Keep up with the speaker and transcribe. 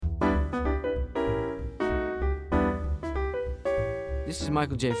this is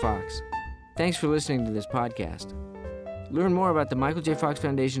Michael J. Fox. Thanks for listening to this podcast. Learn more about the Michael J. Fox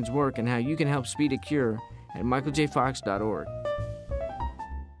Foundation's work and how you can help speed a cure at michaeljfox.org.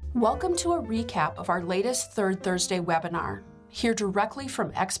 Welcome to a recap of our latest Third Thursday webinar. Hear directly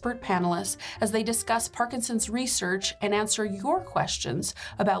from expert panelists as they discuss Parkinson's research and answer your questions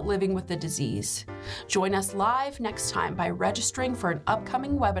about living with the disease. Join us live next time by registering for an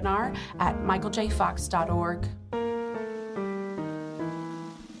upcoming webinar at michaeljfox.org.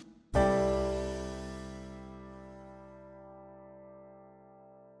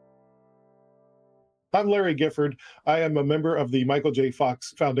 I'm Larry Gifford. I am a member of the Michael J.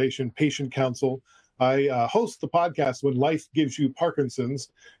 Fox Foundation Patient Council. I host the podcast When Life Gives You Parkinson's,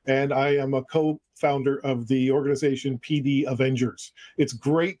 and I am a co-founder of the organization PD Avengers. It's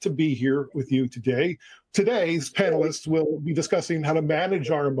great to be here with you today. Today's panelists will be discussing how to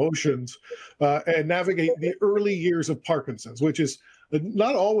manage our emotions and navigate the early years of Parkinson's, which is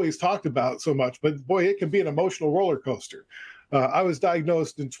not always talked about so much, but boy, it can be an emotional roller coaster. I was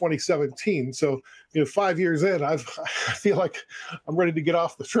diagnosed in 2017, so 5 years in, I feel like I'm ready to get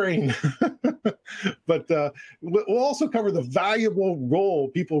off the train. But we'll also cover the valuable role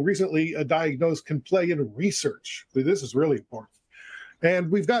people recently diagnosed can play in research. This is really important.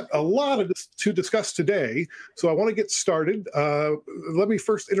 And we've got a lot of this to discuss today, so I want to get started. Let me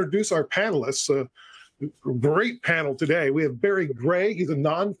first introduce our panelists. Great panel today. We have Barry Gray. He's a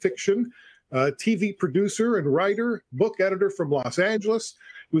nonfiction TV producer and writer, book editor from Los Angeles,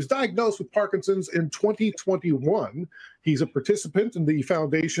 who was diagnosed with Parkinson's in 2021. He's a participant in the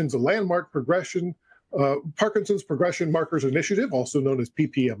Foundation's Landmark Parkinson's Progression Markers Initiative, also known as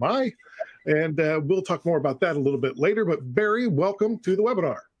PPMI. And we'll talk more about that a little bit later. But Barry, welcome to the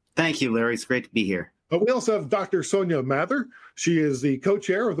webinar. Thank you, Larry. It's great to be here. We also have Dr. Sonia Mather. She is the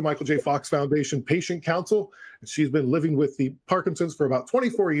co-chair of the Michael J. Fox Foundation Patient Council. She's been living with the Parkinson's for about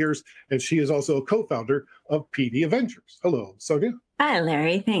 24 years, and she is also a co-founder of PD Avengers. Hello, Sonia. Hi,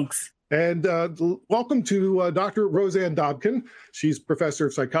 Larry. Thanks. And welcome to Dr. Roseanne Dobkin. She's professor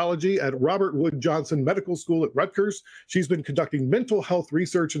of psychology at Robert Wood Johnson Medical School at Rutgers. She's been conducting mental health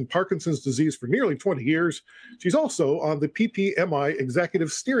research in Parkinson's disease for nearly 20 years. She's also on the PPMI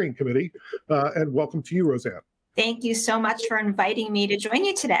Executive Steering Committee. And welcome to you, Roseanne. Thank you so much for inviting me to join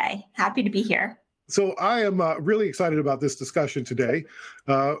you today. Happy to be here. So I am really excited about this discussion today.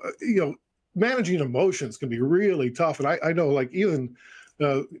 Managing emotions can be really tough. And I know, like, even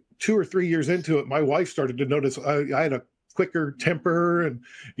 2 or 3 years into it, my wife started to notice I had a quicker temper, and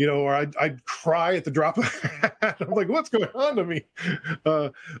or I'd cry at the drop of a hat. I'm like, what's going on to me?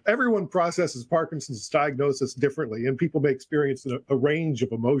 Everyone processes Parkinson's diagnosis differently, and people may experience a range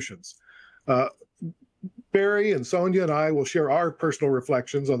of emotions. Barry and Sonia and I will share our personal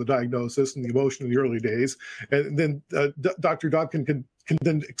reflections on the diagnosis and the emotion in the early days, and then Dr. Dobkin can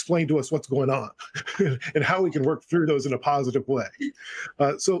then explain to us what's going on and how we can work through those in a positive way.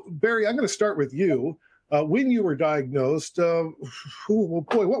 So, Barry, I'm going to start with you. When you were diagnosed, what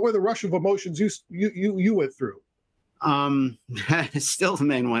were the rush of emotions you went through? Still the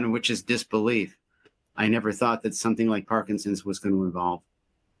main one, which is disbelief. I never thought that something like Parkinson's was going to involve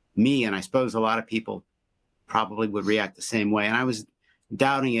me, and I suppose a lot of people probably would react the same way. And I was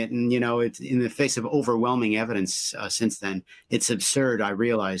doubting it, and it's in the face of overwhelming evidence since then. It's absurd. I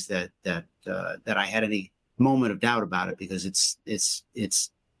realized that I had any moment of doubt about it, because it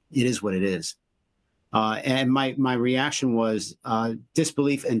is what it is. And my reaction was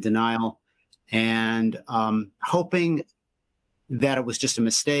disbelief and denial, and hoping that it was just a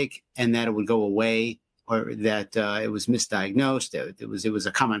mistake and that it would go away, or that it was misdiagnosed. It was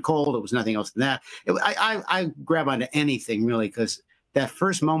a common cold. It was nothing else than that. I grab onto anything, really, because that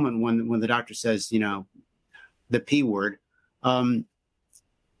first moment when the doctor says, the P word,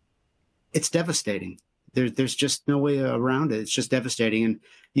 it's devastating. There's just no way around it. It's just devastating. And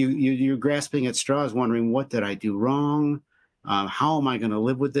you're grasping at straws, wondering, what did I do wrong? How am I going to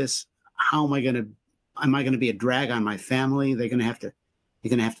live with this? Am I going to be a drag on my family? You're going to have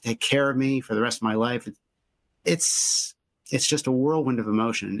to take care of me for the rest of my life. It's just a whirlwind of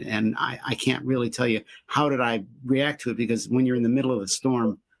emotion. And I can't really tell you how did I react to it, because when you're in the middle of the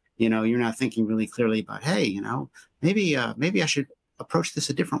storm, you're not thinking really clearly about, hey, maybe I should approach this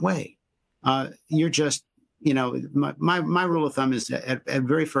a different way. You're just, my rule of thumb is at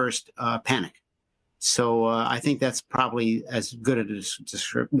very first, panic. So I think that's probably as good a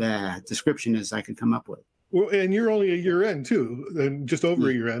description as I could come up with. Well, and you're only a year in too, and just over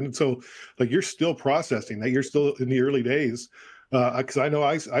a year in. And so, like, you're still processing that. You're still in the early days. Because I know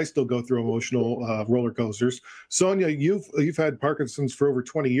I still go through emotional roller coasters. Sonia, you've had Parkinson's for over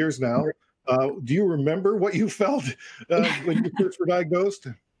 20 years now. Do you remember what you felt when you first were diagnosed?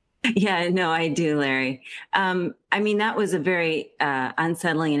 Yeah, no, I do, Larry. I mean, that was a very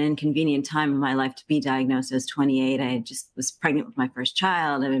unsettling and inconvenient time in my life to be diagnosed. I was 28. I just was pregnant with my first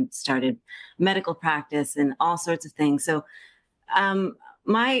child. I started medical practice and all sorts of things. So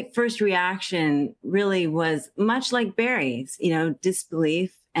my first reaction really was much like Barry's,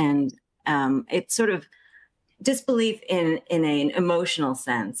 disbelief, and it's sort of disbelief in an emotional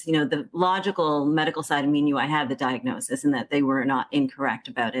sense. The logical medical side of me knew I had the diagnosis and that they were not incorrect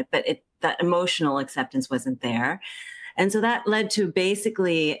about it, but that emotional acceptance wasn't there. And so that led to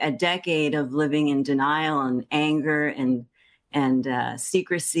basically a decade of living in denial and anger and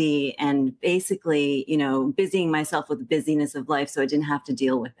secrecy, and basically, busying myself with the busyness of life so I didn't have to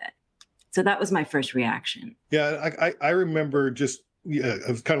deal with it. So that was my first reaction. Yeah, I remember just, I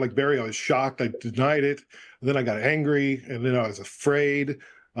was kind of like Barry. I was shocked. I denied it. And then I got angry, and then I was afraid.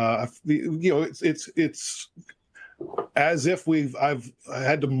 It's as if I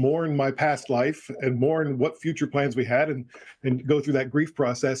had to mourn my past life and mourn what future plans we had, and go through that grief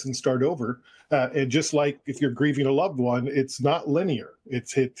process and start over. And just like if you're grieving a loved one, it's not linear.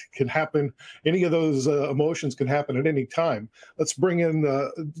 It can happen. Any of those emotions can happen at any time. Let's bring in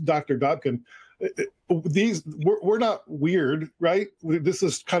Dr. Dobkin. We're not weird, right? This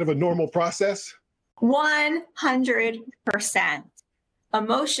is kind of a normal process. 100%.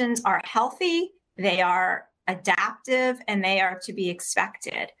 Emotions are healthy, they are adaptive, and they are to be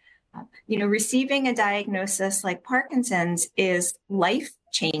expected. Receiving a diagnosis like Parkinson's is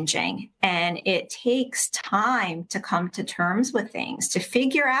life-changing, and it takes time to come to terms with things, to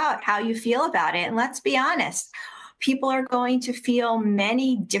figure out how you feel about it. And let's be honest, people are going to feel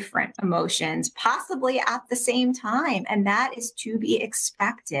many different emotions, possibly at the same time, and that is to be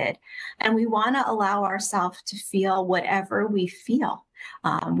expected. And we want to allow ourselves to feel whatever we feel.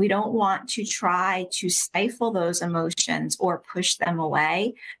 We don't want to try to stifle those emotions or push them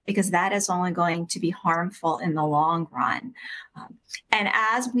away, because that is only going to be harmful in the long run. And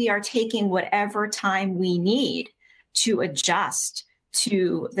as we are taking whatever time we need to adjust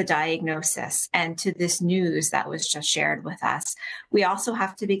to the diagnosis and to this news that was just shared with us, we also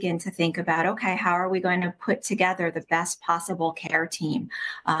have to begin to think about, okay, how are we going to put together the best possible care team?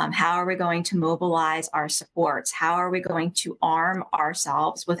 How are we going to mobilize our supports? How are we going to arm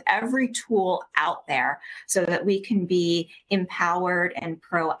ourselves with every tool out there so that we can be empowered and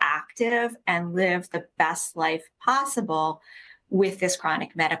proactive and live the best life possible with this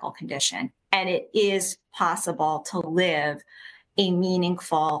chronic medical condition? And it is possible to live a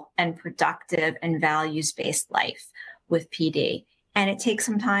meaningful and productive and values-based life with PD. And it takes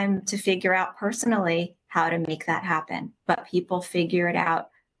some time to figure out personally how to make that happen. But people figure it out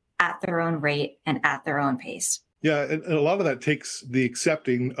at their own rate and at their own pace. Yeah, and a lot of that takes the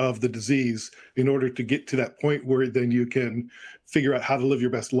accepting of the disease in order to get to that point where then you can figure out how to live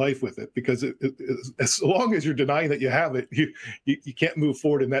your best life with it. Because as long as you're denying that you have it, you can't move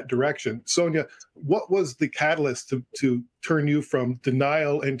forward in that direction. Sonia, what was the catalyst to turn you from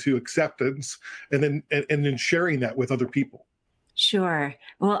denial into acceptance, and then sharing that with other people? Sure.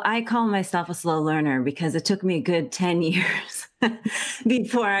 Well, I call myself a slow learner because it took me a good 10 years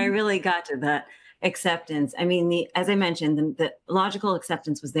before I really got to that acceptance. I mean, as I mentioned, the logical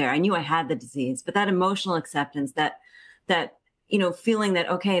acceptance was there. I knew I had the disease, but that emotional acceptance, that feeling that,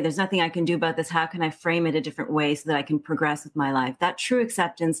 okay, there's nothing I can do about this. How can I frame it a different way so that I can progress with my life? That true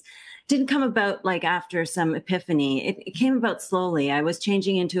acceptance didn't come about like after some epiphany. It came about slowly. I was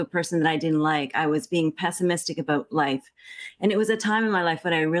changing into a person that I didn't like. I was being pessimistic about life. And it was a time in my life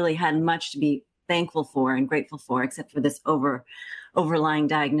when I really had much to be thankful for and grateful for, except for this overlying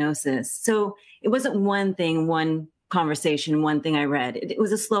diagnosis. So it wasn't one thing, one conversation, one thing I read. It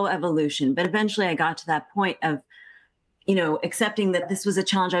was a slow evolution, but eventually I got to that point of, accepting that this was a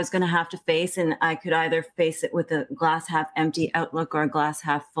challenge I was going to have to face, and I could either face it with a glass half empty outlook or a glass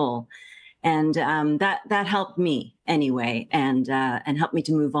half full. And that helped me anyway, and helped me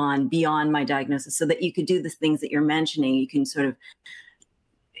to move on beyond my diagnosis, so that you could do the things that you're mentioning. You can sort of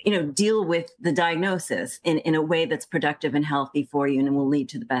deal with the diagnosis in a way that's productive and healthy for you and will lead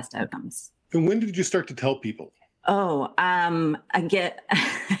to the best outcomes. And when did you start to tell people?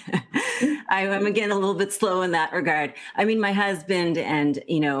 I'm again a little bit slow in that regard. I mean, my husband and,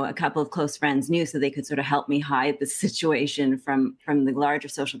 a couple of close friends knew, so they could sort of help me hide the situation from the larger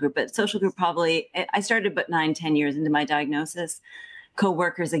social group. But social group I started about 9-10 years into my diagnosis.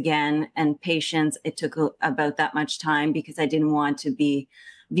 Co-workers again, and patients, it took about that much time because I didn't want to be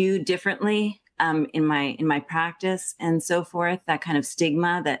viewed differently in my practice and so forth. That kind of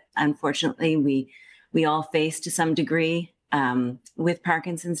stigma that unfortunately we all face to some degree with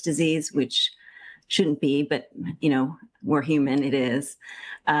Parkinson's disease, which shouldn't be, but we're human, it is.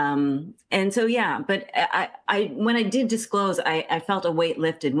 And so, but when I did disclose, I felt a weight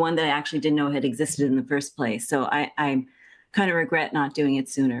lifted, one that I actually didn't know had existed in the first place. So I kind of regret not doing it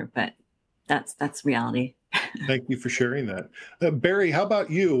sooner, but that's reality. Thank you for sharing that. Barry, how about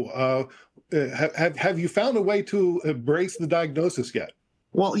you? Have you found a way to embrace the diagnosis yet?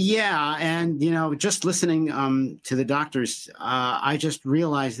 Well, yeah. And, just listening to the doctors, I just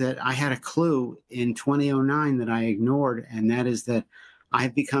realized that I had a clue in 2009 that I ignored. And that is that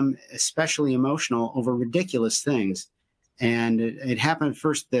I've become especially emotional over ridiculous things. And it happened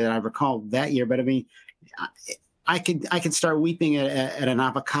first that I recall that year. But I mean, I could start weeping at an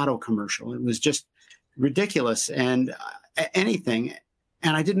avocado commercial. It was just ridiculous and anything.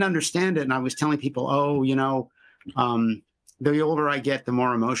 And I didn't understand it. And I was telling people, the older I get, the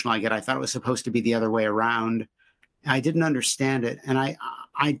more emotional I get. I thought it was supposed to be the other way around. I didn't understand it. And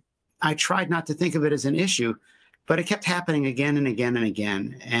I tried not to think of it as an issue, but it kept happening again and again and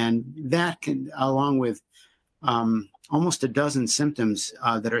again. And that along with almost a dozen symptoms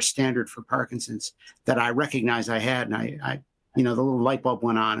that are standard for Parkinson's that I recognized I had. And I the little light bulb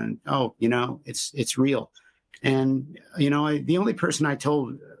went on and, it's real. And, the only person I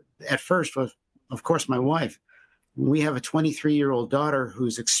told at first was, of course, my wife. We have a 23-year-old daughter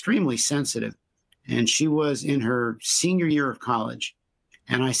who's extremely sensitive, and she was in her senior year of college.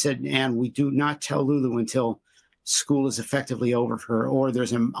 And I said, Anne, we do not tell Lulu until school is effectively over for her, or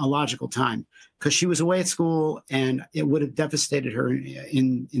there's a logical time, because she was away at school and it would have devastated her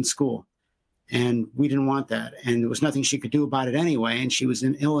in school. And we didn't want that. And there was nothing she could do about it anyway. And she was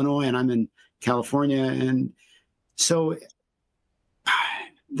in Illinois and I'm in California. And so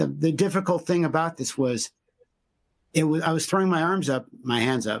the difficult thing about this was, I was throwing my hands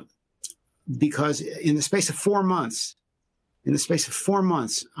up, because in the space of 4 months,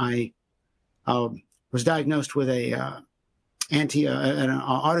 I was diagnosed with an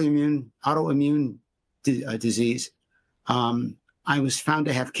autoimmune disease. I was found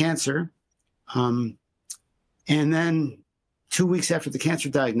to have cancer. And then 2 weeks after the cancer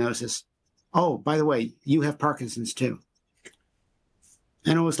diagnosis, oh, by the way, you have Parkinson's too.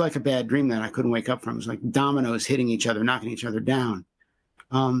 And it was like a bad dream that I couldn't wake up from. It was like dominoes hitting each other, knocking each other down.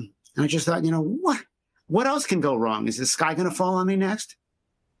 And I just thought, what else can go wrong? Is the sky going to fall on me next?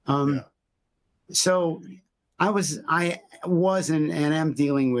 So I was and am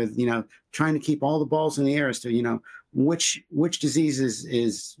dealing with, trying to keep all the balls in the air as to, which disease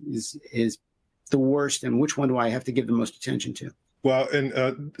is the worst and which one do I have to give the most attention to? Well,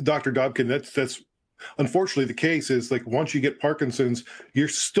 and Dr. Dobkin, that's unfortunately the case is, like, once you get Parkinson's, you're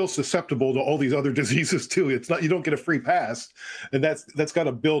still susceptible to all these other diseases too. It's not, you don't get a free pass, and that's got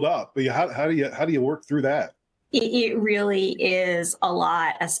to build up. But how do you work through that? It really is a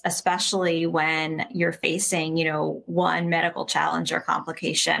lot, especially when you're facing, one medical challenge or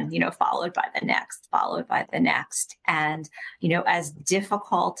complication, followed by the next. And, as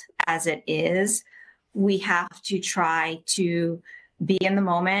difficult as it is, we have to try to be in the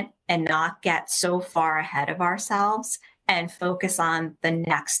moment and not get so far ahead of ourselves and focus on the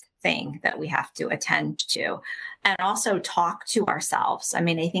next thing that we have to attend to, and also talk to ourselves. I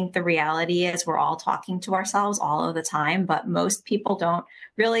mean, I think the reality is we're all talking to ourselves all of the time, but most people don't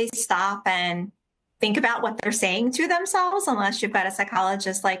really stop and think about what they're saying to themselves unless you've got a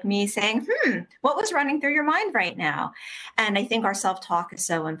psychologist like me saying, what was running through your mind right now? And I think our self-talk is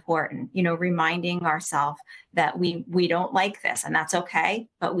so important, reminding ourselves that we don't like this and that's okay,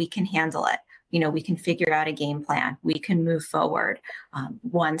 but we can handle it. We can figure out a game plan. We can move forward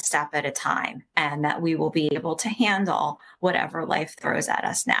one step at a time, and that we will be able to handle whatever life throws at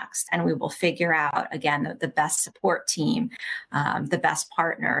us next. And we will figure out, again, the best support team, the best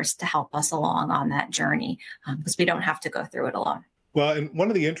partners to help us along on that journey, because we don't have to go through it alone. Well, and one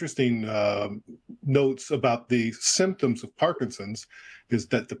of the interesting notes about the symptoms of Parkinson's is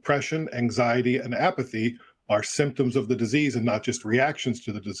that depression, anxiety, and apathy are symptoms of the disease and not just reactions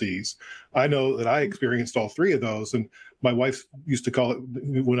to the disease. I know that I experienced all three of those, and my wife used to call it,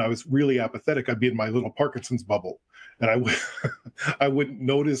 when I was really apathetic, I'd be in my little Parkinson's bubble, and I wouldn't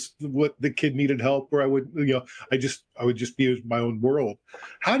notice what the kid needed help, or I would just be in my own world.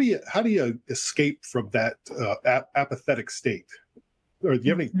 How do you escape from that apathetic state? Or do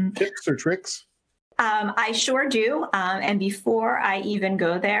you have any tips or tricks? I sure do. And before I even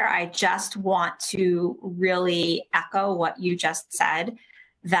go there, I just want to really echo what you just said,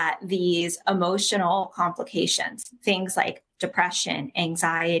 that these emotional complications, things like depression,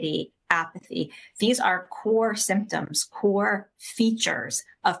 anxiety, apathy, these are core symptoms, core features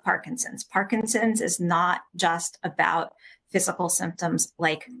of Parkinson's. Parkinson's is not just about physical symptoms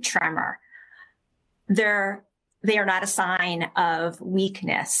like tremor. They are not a sign of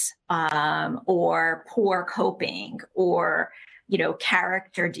weakness or poor coping or,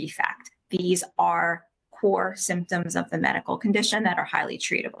 character defect. These are core symptoms of the medical condition that are highly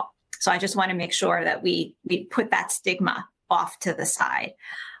treatable. So I just want to make sure that we put that stigma off to the side.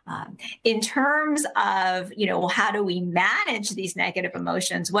 In terms of, how do we manage these negative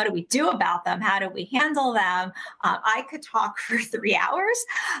emotions? What do we do about them? How do we handle them? I could talk for 3 hours,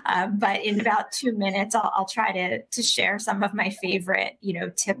 but in about 2 minutes, I'll try to share some of my favorite,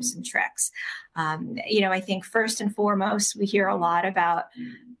 tips and tricks. I think first and foremost, we hear a lot about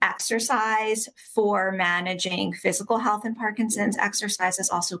exercise for managing physical health in Parkinson's. Exercise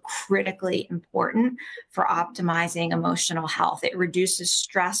is also critically important for optimizing emotional health. It reduces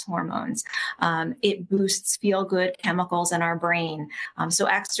stress hormones. It boosts feel-good chemicals in our brain. So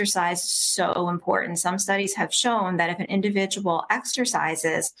exercise is so important. Some studies have shown that if an individual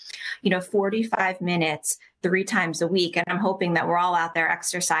exercises, 45 minutes 3 times a week. And I'm hoping that we're all out there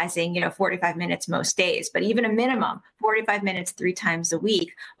exercising, 45 minutes most days, but even a minimum 45 minutes 3 times a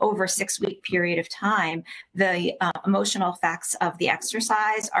week over a 6-week period of time, the emotional effects of the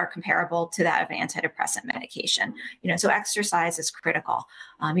exercise are comparable to that of antidepressant medication. So exercise is critical.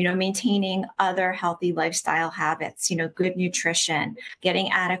 Maintaining other healthy lifestyle habits, good nutrition, getting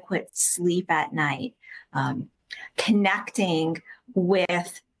adequate sleep at night, connecting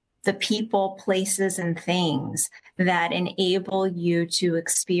with the people, places, and things that enable you to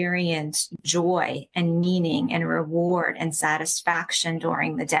experience joy and meaning and reward and satisfaction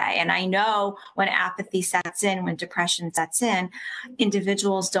during the day. And I know when apathy sets in, when depression sets in,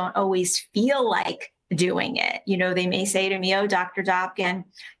 individuals don't always feel like doing it. They may say to me, "Oh, Dr. Dopkin,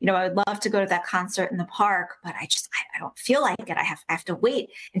 I would love to go to that concert in the park, but I don't feel like it. I have to wait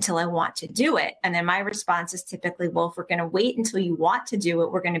until I want to do it." And then my response is typically, well, if we're going to wait until you want to do it,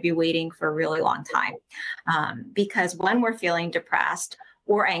 we're going to be waiting for a really long time. Because when we're feeling depressed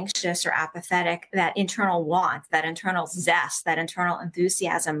or anxious or apathetic, that internal want, that internal zest, that internal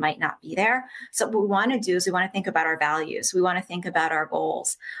enthusiasm might not be there. So what we want to do is we want to think about our values. We want to think about our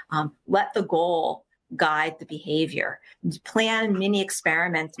goals. Let the goal guide the behavior. Plan mini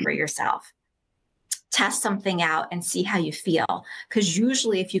experiments for yourself. Test something out and see how you feel. Because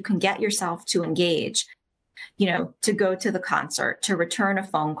usually if you can get yourself to engage, to go to the concert, to return a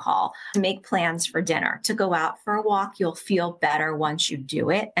phone call, to make plans for dinner, to go out for a walk, you'll feel better once you do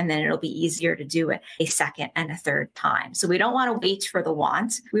it. And then it'll be easier to do it a second and a third time. So we don't want to wait for the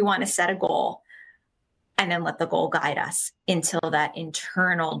want. We want to set a goal and then let the goal guide us until that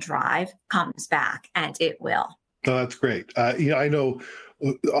internal drive comes back, and it will. Oh, that's great. I know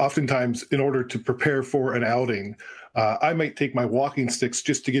oftentimes in order to prepare for an outing, I might take my walking sticks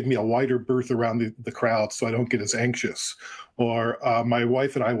just to give me a wider berth around the crowd so I don't get as anxious. Or my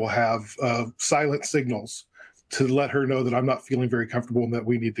wife and I will have silent signals to let her know that I'm not feeling very comfortable and that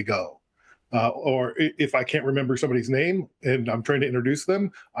we need to go. Or if I can't remember somebody's name and I'm trying to introduce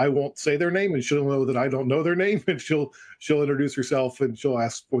them, I won't say their name and she'll know that I don't know their name, and she'll introduce herself and she'll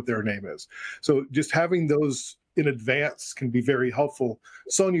ask what their name is. So just having those in advance can be very helpful.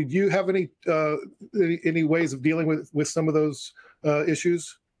 Sonia, do you have any ways of dealing with some of those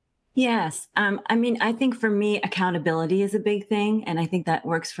issues? Yes. I think for me, accountability is a big thing. And I think that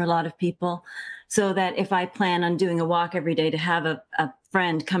works for a lot of people. So that if I plan on doing a walk every day, to have a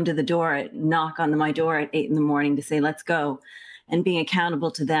friend come to the door, knock on my door at 8 a.m. to say, let's go, and being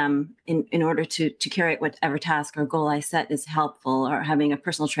accountable to them in order to carry out whatever task or goal I set is helpful. Or having a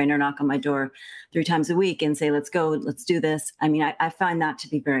personal trainer knock on my door 3 times a week and say, let's go, let's do this. I find that to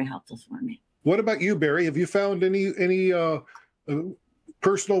be very helpful for me. What about you, Barry? Have you found any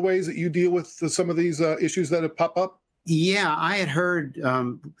personal ways that you deal with some of these issues that have popped up? Yeah, I had heard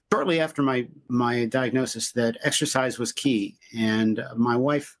shortly after my diagnosis that exercise was key. And my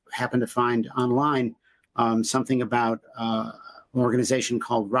wife happened to find online something about an organization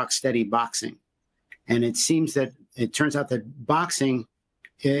called Rocksteady Boxing. And it turns out that boxing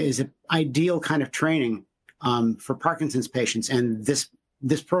is an ideal kind of training for Parkinson's patients. And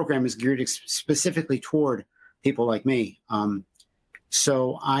this program is geared specifically toward people like me.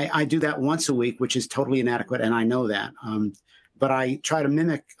 So I do that once a week, which is totally inadequate, and I know that. But I try to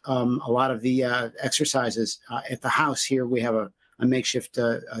mimic a lot of the exercises at the house here. We have a makeshift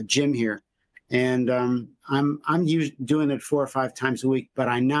gym here, and I'm doing it 4 or 5 times a week. But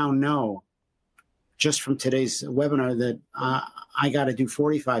I now know, just from today's webinar, that I got to do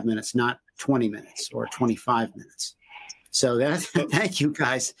 45 minutes, not 20 minutes or 25 minutes. So thank you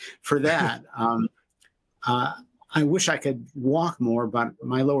guys for that. I wish I could walk more, but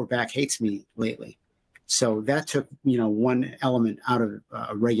my lower back hates me lately. So that took, one element out of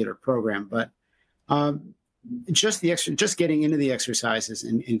a regular program. But just getting into the exercises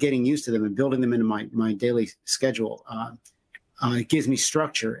and getting used to them and building them into my daily schedule it gives me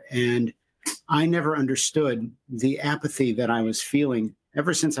structure. And I never understood the apathy that I was feeling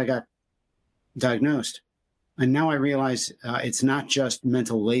ever since I got diagnosed. And now I realize it's not just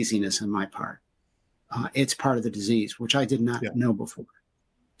mental laziness on my part. It's part of the disease, which I did not know before.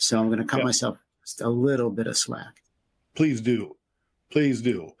 So I'm going to cut myself just a little bit of slack. Please do. Please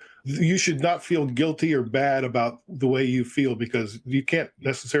do. You should not feel guilty or bad about the way you feel, because you can't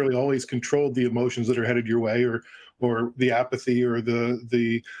necessarily always control the emotions that are headed your way, or the apathy or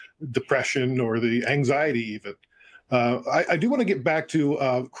the depression or the anxiety even. I do want to get back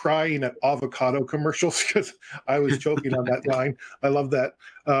to crying at avocado commercials, because I was choking on that line. I love that.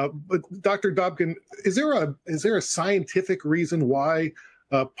 But Dr. Dobkin, is there a scientific reason why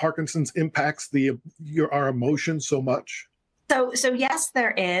Parkinson's impacts our emotions so much? So yes,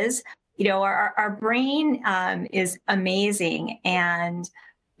 there is. Our brain is amazing, and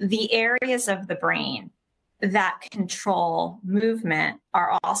the areas of the brain that control movement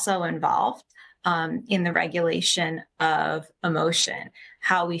are also involved in the regulation of emotion,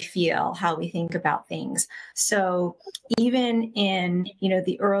 how we feel, how we think about things. So even in,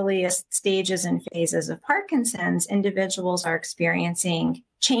 the earliest stages and phases of Parkinson's, individuals are experiencing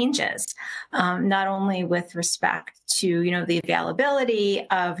changes, not only with respect to, the availability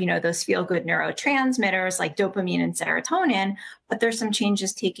of, those feel-good neurotransmitters like dopamine and serotonin, but there's some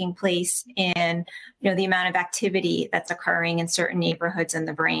changes taking place in, the amount of activity that's occurring in certain neighborhoods in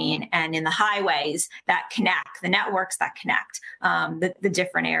the brain and in the highways that connect, the networks that connect the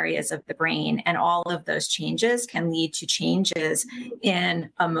different areas of the brain. And all of those changes can lead to changes in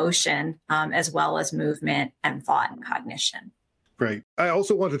emotion, as well as movement and thought and cognition. Great. I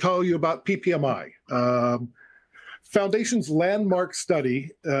also want to tell you about PPMI. Foundation's landmark study,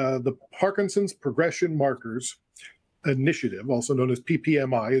 the Parkinson's Progression Markers Initiative, also known as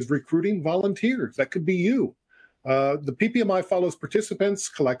PPMI, is recruiting volunteers. That could be you. The PPMI follows participants,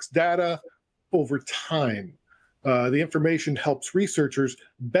 collects data over time. The information helps researchers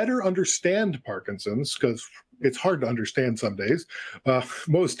better understand Parkinson's, because it's hard to understand some days,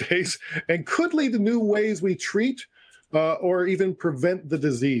 most days, and could lead to new ways we treat or even prevent the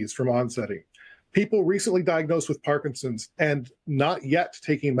disease from onsetting. People recently diagnosed with Parkinson's and not yet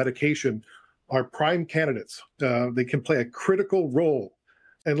taking medication are prime candidates. They can play a critical role.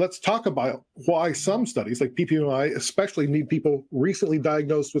 And let's talk about why some studies, like PPMI, especially need people recently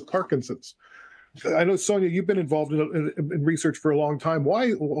diagnosed with Parkinson's. I know, Sonia, you've been involved in research for a long time.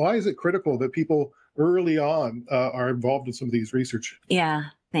 Why is it critical that people early on are involved in some of these research? Yeah,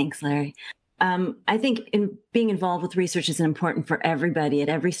 thanks, Larry. I think being involved with research is important for everybody at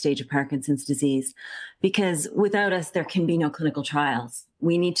every stage of Parkinson's disease, because without us, there can be no clinical trials.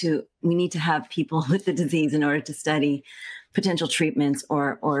 We need to have people with the disease in order to study potential treatments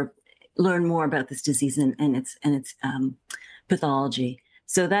or learn more about this disease and its pathology.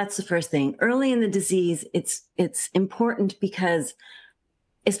 So that's the first thing. Early in the disease, it's important because,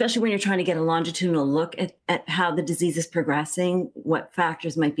 especially when you're trying to get a longitudinal look at how the disease is progressing, what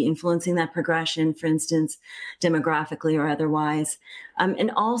factors might be influencing that progression, for instance, demographically or otherwise.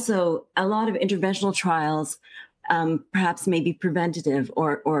 And also, a lot of interventional trials perhaps may be preventative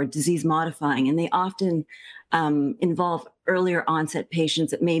or disease modifying, and they often involve earlier onset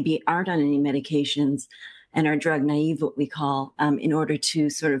patients that maybe aren't on any medications and are drug naive, what we call, in order to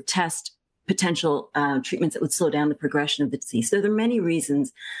sort of test potential treatments that would slow down the progression of the disease. So there are many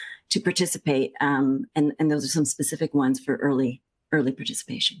reasons to participate, and those are some specific ones for early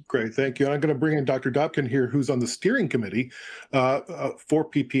participation. Great, thank you. And I'm going to bring in Dr. Dobkin here, who's on the steering committee for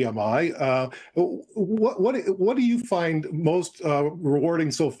PPMI. What do you find most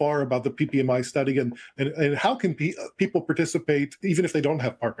rewarding so far about the PPMI study, and how can people participate even if they don't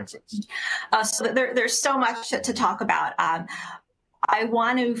have Parkinson's? So there's so much to talk about. I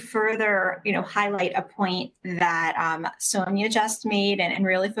want to further, highlight a point that Sonia just made and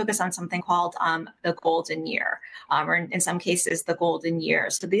really focus on something called the golden year, or in some cases, the golden year.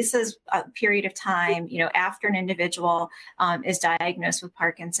 So this is a period of time, after an individual is diagnosed with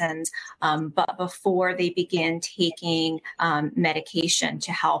Parkinson's, but before they begin taking medication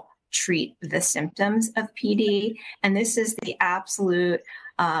to help treat the symptoms of PD. And this is the absolute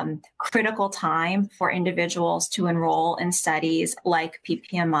critical time for individuals to enroll in studies like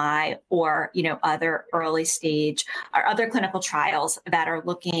PPMI or, other early stage or other clinical trials that are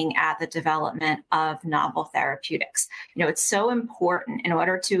looking at the development of novel therapeutics. It's so important in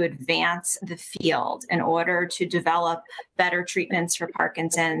order to advance the field, in order to develop better treatments for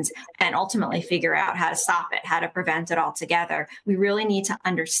Parkinson's and ultimately figure out how to stop it, how to prevent it altogether. We really need to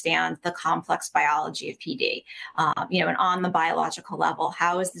understand the complex biology of PD. And on the biological level,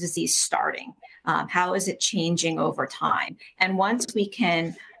 how is the disease starting? How is it changing over time? And once we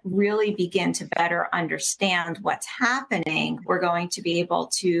can really begin to better understand what's happening, we're going to be able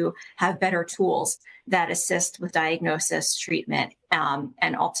to have better tools that assist with diagnosis, treatment,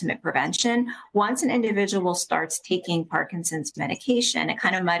 and ultimate prevention. Once an individual starts taking Parkinson's medication, it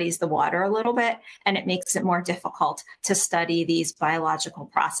kind of muddies the water a little bit, and it makes it more difficult to study these biological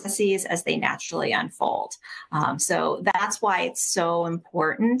processes as they naturally unfold. So that's why it's so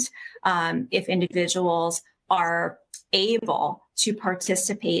important if individuals are able to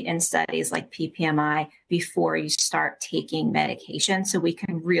participate in studies like PPMI before you start taking medication, so we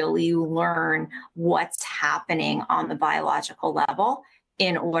can really learn what's happening on the biological level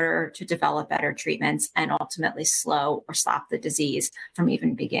in order to develop better treatments and ultimately slow or stop the disease from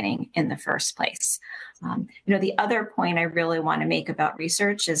even beginning in the first place. The other point I really want to make about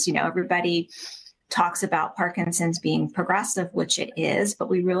research is, everybody talks about Parkinson's being progressive, which it is, but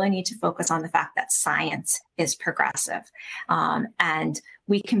we really need to focus on the fact that science is progressive. And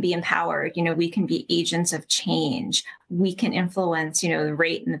we can be empowered, we can be agents of change. We can influence, the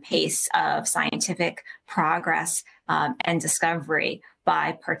rate and the pace of scientific progress and discovery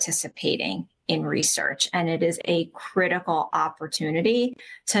by participating in research. And it is a critical opportunity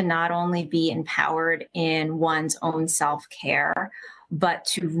to not only be empowered in one's own self-care, but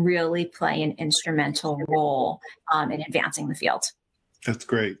to really play an instrumental role in advancing the field. That's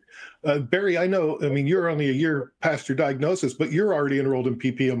great. Barry, you're only a year past your diagnosis, but you're already enrolled in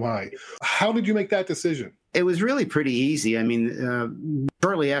PPMI. How did you make that decision? It was really pretty easy.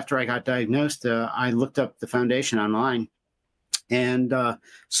 Shortly after I got diagnosed, I looked up the foundation online and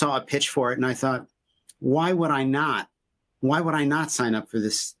saw a pitch for it. And I thought, why would I not sign up for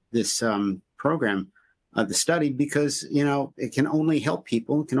this program? The study, because, it can only help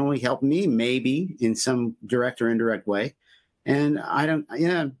people. It can only help me, maybe in some direct or indirect way. And I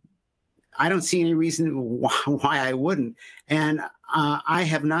don't see any reason why I wouldn't. And I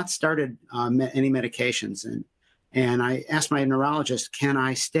have not started any medications. And I asked my neurologist, can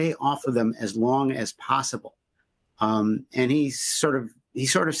I stay off of them as long as possible? And he sort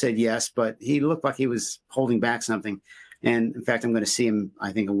of said yes, but he looked like he was holding back something. And in fact, I'm going to see him,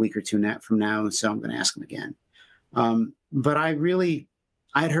 I think, a week or two from now. So I'm going to ask him again. But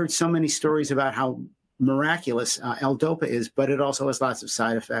I'd heard so many stories about how miraculous L-DOPA is, but it also has lots of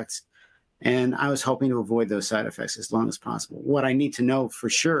side effects. And I was hoping to avoid those side effects as long as possible. What I need to know for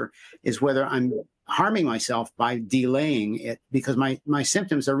sure is whether I'm harming myself by delaying it, because my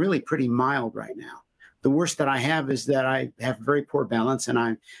symptoms are really pretty mild right now. The worst that I have is that I have very poor balance, and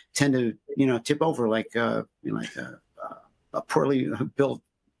I tend to, tip over like a poorly built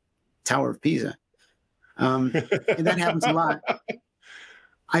Tower of Pisa. And that happens a lot.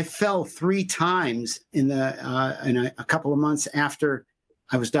 I fell 3 times in a couple of months after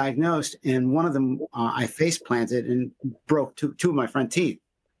I was diagnosed, and one of them I face planted and broke two of my front teeth.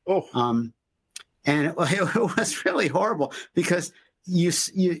 Oh, and it was really horrible because you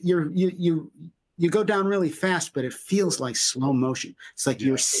go down really fast, but it feels like slow motion. It's like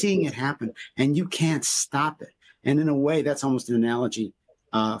you're seeing it happen, and you can't stop it. And in a way, that's almost an analogy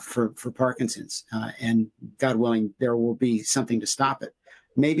for Parkinson's. And God willing, there will be something to stop it.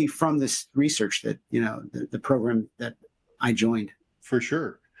 Maybe from this research that, the program that I joined. For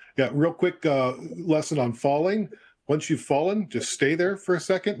sure. Yeah, real quick lesson on falling. Once you've fallen, just stay there for a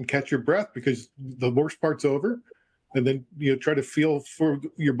second and catch your breath, because the worst part's over. And then, try to feel for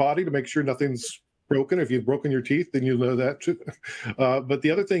your body to make sure nothing's broken. If you've broken your teeth, then you'll know that. But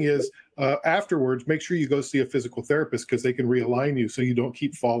the other thing is, afterwards, make sure you go see a physical therapist, because they can realign you so you don't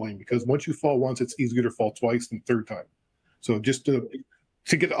keep falling. Because once you fall once, it's easier to fall twice than third time. So just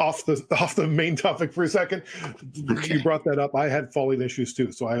to get off the main topic for a second, okay. You brought that up. I had falling issues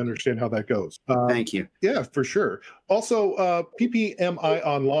too, so I understand how that goes. Thank you. Yeah, for sure. Also, PPMI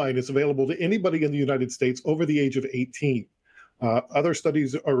Online is available to anybody in the United States over the age of 18. Other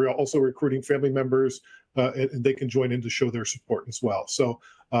studies are also recruiting family members, and they can join in to show their support as well. So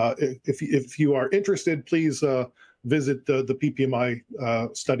if you are interested, please visit the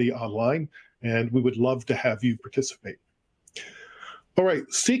PPMI study online, and we would love to have you participate. All right,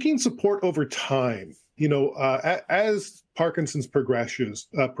 seeking support over time. As Parkinson's progresses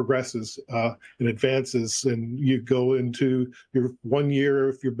and advances, and you go into your 1 year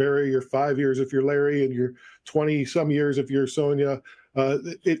if you're Barry, your 5 years if you're Larry, and your 20 some years if you're Sonia,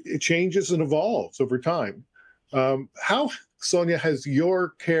 it changes and evolves over time. How, Sonia, has your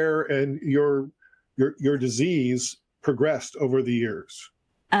care and your disease progressed over the years?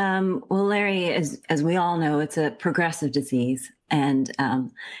 Well, Larry, as we all know, it's a progressive disease, and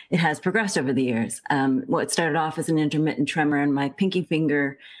it has progressed over the years. What started off as an intermittent tremor in my pinky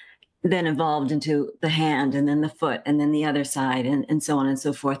finger then evolved into the hand, and then the foot, and then the other side, and so on and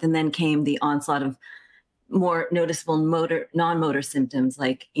so forth. And then came the onslaught of more noticeable non-motor symptoms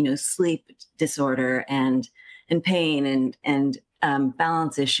like, sleep disorder and pain and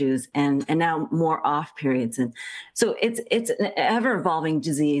balance issues, and now more off periods. And so it's an ever evolving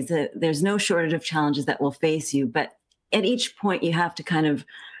disease. There's no shortage of challenges that will face you, but at each point you have to kind of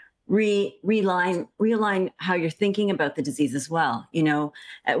realign how you're thinking about the disease as well.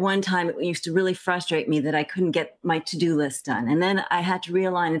 At one time it used to really frustrate me that I couldn't get my to-do list done. And then I had to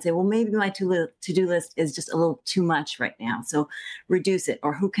realign and say, well, maybe my to-do list is just a little too much right now. So reduce it.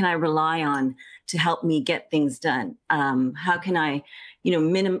 Or who can I rely on to help me get things done? How can I,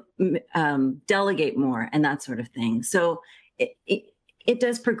 delegate more and that sort of thing. So it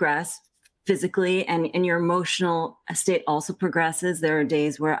does progress physically, and your emotional state also progresses. There are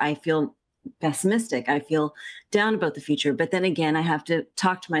days where I feel pessimistic. I feel down about the future. But then again, I have to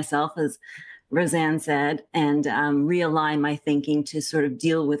talk to myself, as Roseanne said, and realign my thinking to sort of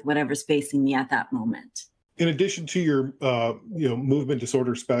deal with whatever's facing me at that moment. In addition to your, movement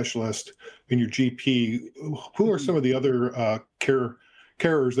disorder specialist and your GP, who are some of the other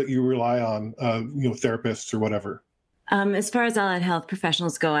carers that you rely on, therapists or whatever? As far as allied health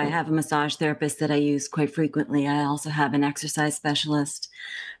professionals go, I have a massage therapist that I use quite frequently. I also have an exercise specialist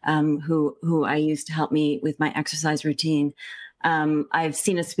who I use to help me with my exercise routine. I've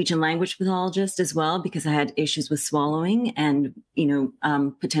seen a speech and language pathologist as well, because I had issues with swallowing and,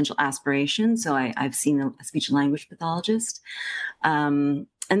 potential aspiration. So I've seen a speech and language pathologist. And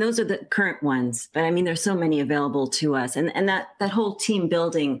those are the current ones. But I mean, there's so many available to us. And that whole team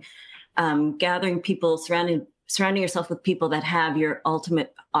building, gathering people, surrounding yourself with people that have your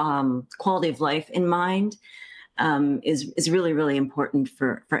ultimate quality of life in mind is really, really important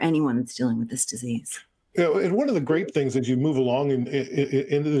for anyone that's dealing with this disease. And one of the great things as you move along in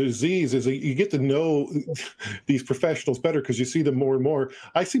the disease is that you get to know these professionals better because you see them more and more.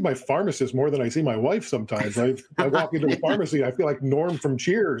 I see my pharmacist more than I see my wife sometimes. I walk into the pharmacy, I feel like Norm from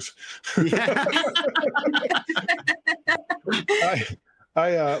Cheers. Yeah.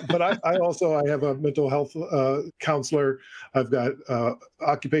 But I also have a mental health counselor. I've got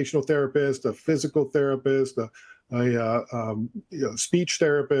occupational therapist, a physical therapist, a speech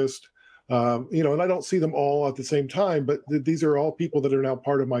therapist. And I don't see them all at the same time, but these are all people that are now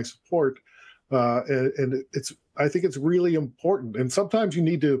part of my support. And I think it's really important. And sometimes you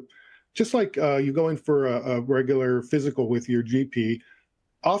need to, just like you go in for a regular physical with your GP,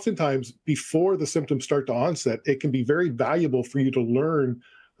 oftentimes before the symptoms start to onset, it can be very valuable for you to learn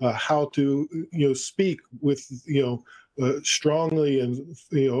how to, speak with, strongly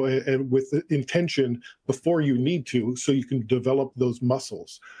and with intention before you need to, so you can develop those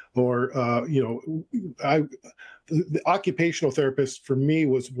muscles. Or, the occupational therapist for me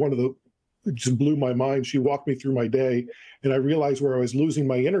was one of the, just blew my mind. She walked me through my day, and I realized where I was losing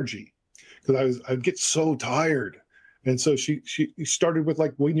my energy because I'd get so tired. And so she started with,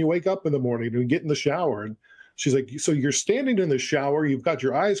 like, when you wake up in the morning and get in the shower, and she's like, so you're standing in the shower, you've got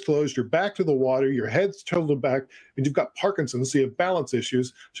your eyes closed, your back to the water, your head's tilted back, and you've got Parkinson's, so you have balance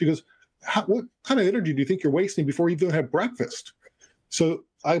issues. She goes, what kind of energy do you think you're wasting before you even have breakfast? So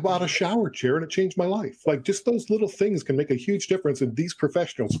I bought a shower chair, and it changed my life. Like, just those little things can make a huge difference, and these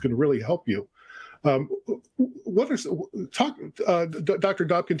professionals can really help you. Dr.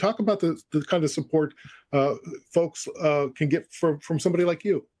 Dobkin, talk about the kind of support folks can get from somebody like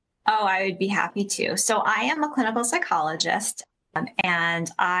you. Oh, I would be happy to. So I am a clinical psychologist, and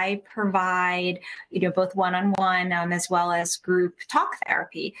I provide, both one-on-one as well as group talk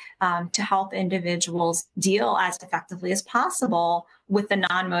therapy to help individuals deal as effectively as possible with the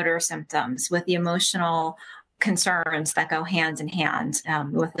non-motor symptoms, with the emotional concerns that go hand in hand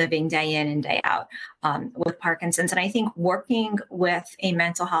with living day in and day out with Parkinson's. And I think working with a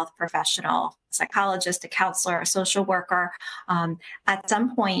mental health professional, psychologist, a counselor, a social worker, at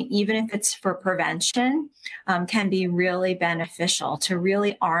some point, even if it's for prevention, can be really beneficial to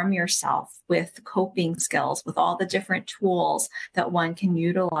really arm yourself with coping skills, with all the different tools that one can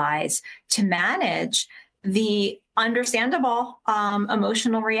utilize to manage the understandable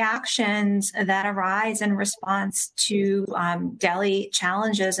emotional reactions that arise in response to daily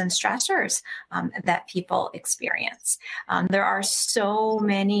challenges and stressors that people experience. There are so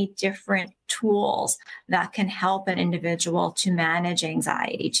many different tools that can help an individual to manage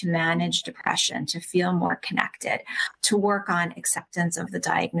anxiety, to manage depression, to feel more connected, to work on acceptance of the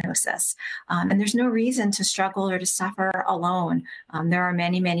diagnosis. And there's no reason to struggle or to suffer alone. There are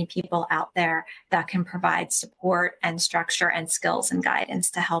many, many people out there that can provide support and structure and skills and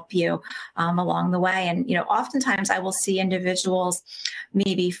guidance to help you along the way. And, oftentimes I will see individuals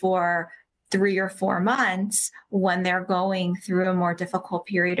maybe for 3 or 4 months when they're going through a more difficult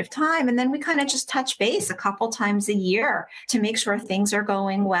period of time. And then we kind of just touch base a couple times a year to make sure things are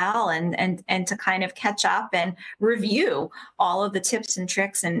going well and to kind of catch up and review all of the tips and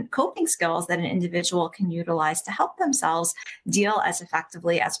tricks and coping skills that an individual can utilize to help themselves deal as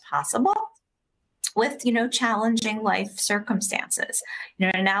effectively as possible with, challenging life circumstances.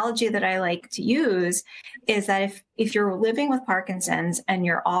 An analogy that I like to use is that if you're living with Parkinson's and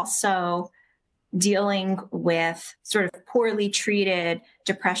you're also dealing with sort of poorly treated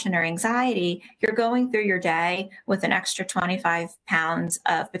depression or anxiety, you're going through your day with an extra 25 pounds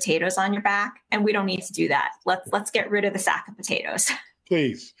of potatoes on your back, and we don't need to do that. Let's get rid of the sack of potatoes.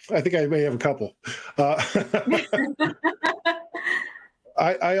 Please. I think I may have a couple.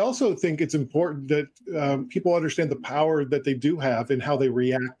 I also think it's important that people understand the power that they do have and how they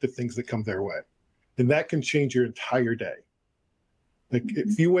react to things that come their way. And that can change your entire day. Like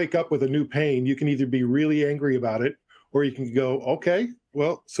if you wake up with a new pain, you can either be really angry about it, or you can go, okay,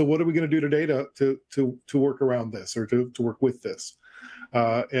 well, so what are we going to do today to work around this or to work with this?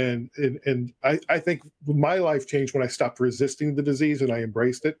 And I think my life changed when I stopped resisting the disease and I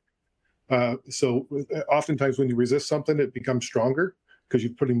embraced it. So oftentimes when you resist something, it becomes stronger because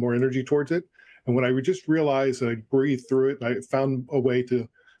you're putting more energy towards it. And when I just realized that I breathed through it, and I found a way to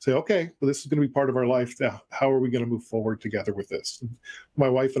say, okay, well, this is going to be part of our life now. How are we going to move forward together with this? And my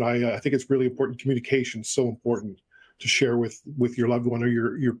wife and I think it's really important. Communication is so important to share with your loved one or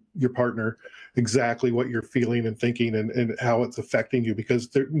your partner exactly what you're feeling and thinking and how it's affecting you,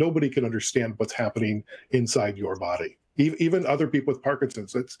 because nobody can understand what's happening inside your body. Even other people with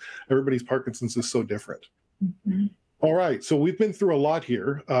Parkinson's, everybody's Parkinson's is so different. Mm-hmm. All right, so we've been through a lot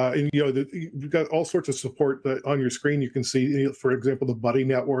here, and you've got all sorts of support on your screen. You can see, for example, the Buddy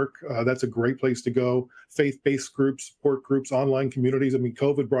Network. That's a great place to go. Faith-based groups, support groups, online communities. I mean,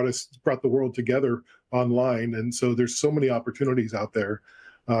 COVID brought the world together online, and so there's so many opportunities out there.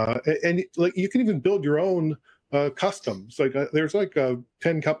 And like you can even build your own customs. Like there's 10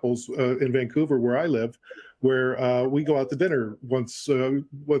 couples in Vancouver where I live, where we go out to dinner once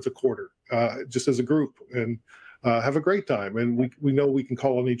a quarter, just as a group, and have a great time, and we know we can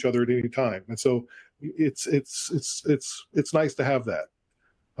call on each other at any time, and so it's nice to have that.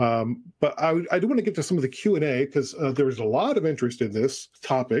 But I do want to get to some of the Q&A because there's a lot of interest in this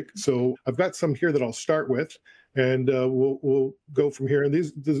topic. So I've got some here that I'll start with, and we'll go from here. And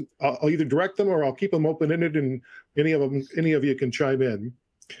these I'll either direct them or I'll keep them open-ended, and any of you can chime in.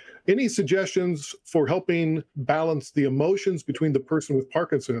 Any suggestions for helping balance the emotions between the person with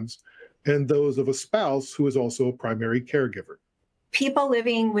Parkinson's and those of a spouse who is also a primary caregiver? People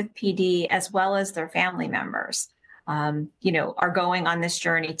living with PD, as well as their family members, are going on this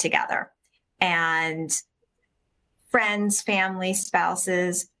journey together. And friends, family,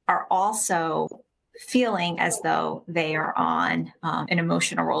 spouses are also feeling as though they are on an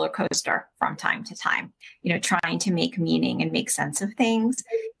emotional roller coaster from time to time, trying to make meaning and make sense of things.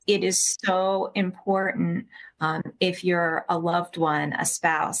 It is so important if you're a loved one, a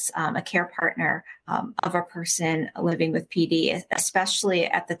spouse, a care partner of a person living with PD, especially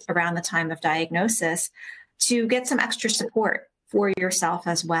around the time of diagnosis, to get some extra support for yourself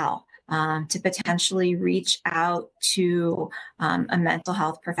as well. To potentially reach out to a mental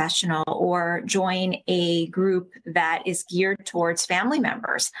health professional or join a group that is geared towards family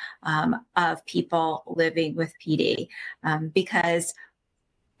members of people living with PD, because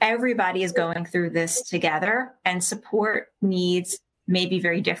everybody is going through this together, and support needs may be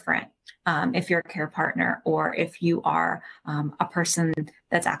very different if you're a care partner or if you are a person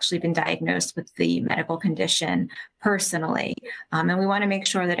that's actually been diagnosed with the medical condition personally. And we want to make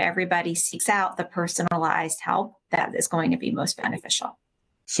sure that everybody seeks out the personalized help that is going to be most beneficial.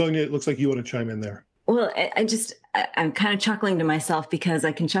 Sonia, it looks like you want to chime in there. Well, I'm kind of chuckling to myself because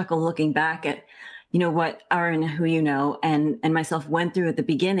I can chuckle looking back at, what Aaron, who and myself went through at the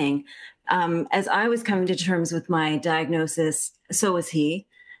beginning. As I was coming to terms with my diagnosis, so was he.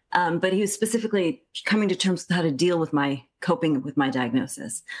 But he was specifically coming to terms with how to deal with coping with my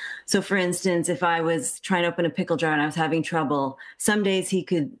diagnosis. So for instance, if I was trying to open a pickle jar and I was having trouble, some days he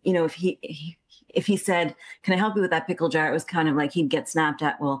could, if he said, "Can I help you with that pickle jar?" It was kind of like he'd get snapped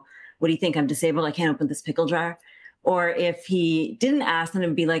at. "Well, what do you think? I'm disabled. I can't open this pickle jar." Or if he didn't ask, then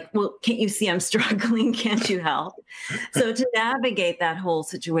it'd be like, "Well, can't you see I'm struggling? Can't you help?" So to navigate that whole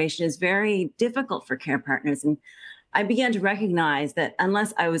situation is very difficult for care partners. And I began to recognize that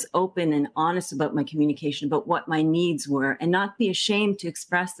unless I was open and honest about my communication, about what my needs were, and not be ashamed to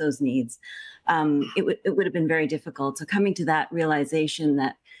express those needs, it would have been very difficult. So coming to that realization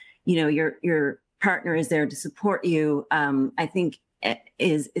that, your partner is there to support you, I think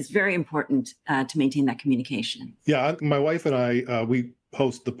is very important to maintain that communication. Yeah, my wife and I, we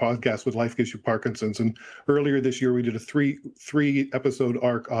host the podcast with Life Gives You Parkinson's, and earlier this year we did a three episode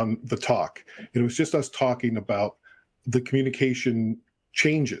arc on the talk. And it was just us talking about the communication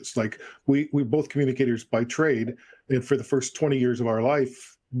changes. Like we're both communicators by trade, and for the first 20 years of our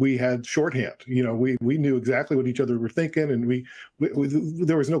life, we had shorthand. We knew exactly what each other were thinking, and we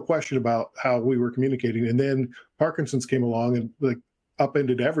there was no question about how we were communicating. And then Parkinson's came along and like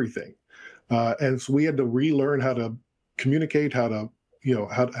upended everything, and so we had to relearn how to communicate, how to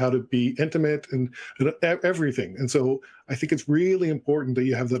how to be intimate and everything. And so I think it's really important that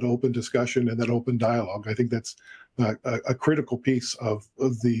you have that open discussion and that open dialogue. I think that's a critical piece of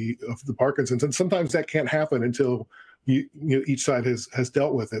the Parkinson's, and sometimes that can't happen until each side has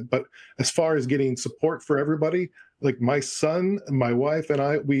dealt with it. But as far as getting support for everybody, like my son, my wife, and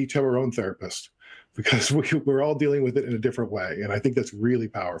I, we each have our own therapist because we're all dealing with it in a different way, and I think that's really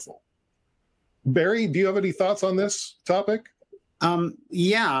powerful. Barry, do you have any thoughts on this topic?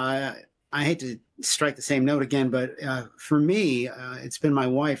 Yeah, I hate to strike the same note again, but for me, it's been my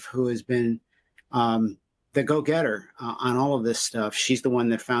wife who has been the go-getter on all of this stuff. She's the one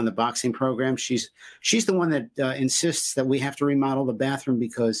that found the boxing program. She's the one that insists that we have to remodel the bathroom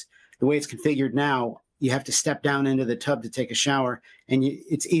because the way it's configured now, you have to step down into the tub to take a shower, and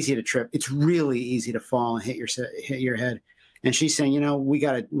it's easy to trip. It's really easy to fall and hit your head. And she's saying, we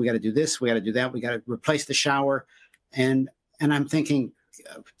got to do this, we got to do that, we got to replace the shower, and I'm thinking,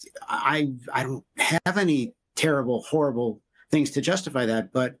 I don't have any terrible, horrible things to justify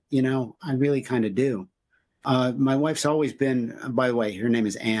that, but I really kind of do. My wife's always been, by the way, her name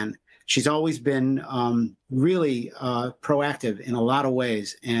is Anne. She's always been really proactive in a lot of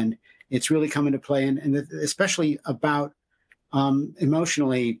ways, and it's really come into play, and especially about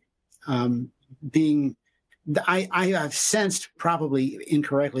emotionally being. I have sensed, probably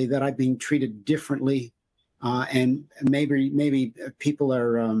incorrectly, that I've been treated differently, and maybe people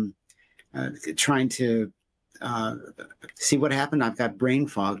are trying to see what happened. I've got brain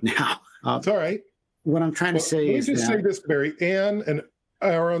fog now. It's all right. What I'm trying to say is let me just say this, Barry. Anne and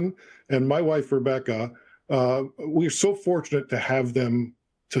Aaron and my wife Rebecca, we're so fortunate to have them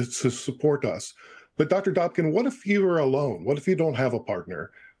to support us. But Dr. Dobkin, what if you are alone? What if you don't have a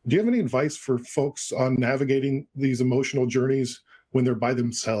partner? Do you have any advice for folks on navigating these emotional journeys when they're by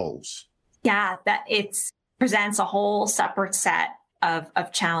themselves? Yeah, that it presents a whole separate set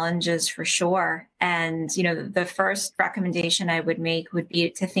of challenges for sure. And, the first recommendation I would make would be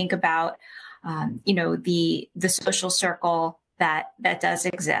to think about, the social circle that does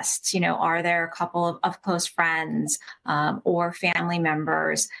exist. Are there a couple of close friends or family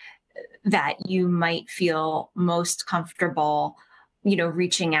members that you might feel most comfortable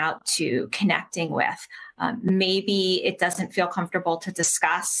reaching out to, connecting with? Maybe it doesn't feel comfortable to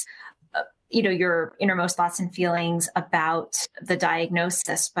discuss, your innermost thoughts and feelings about the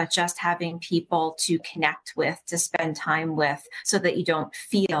diagnosis, but just having people to connect with, to spend time with, so that you don't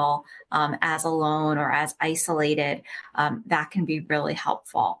feel as alone or as isolated, that can be really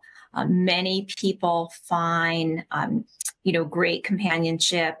helpful. Many people find, great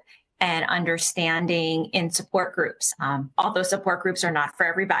companionship and understanding in support groups. Although support groups are not for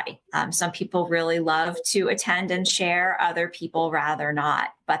everybody. Some people really love to attend and share, other people rather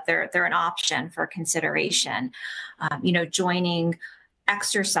not, but they're an option for consideration. Joining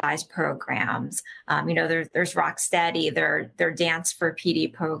exercise programs, there's Rocksteady, there are Dance for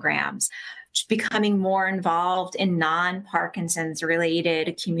PD programs. Just becoming more involved in non-Parkinson's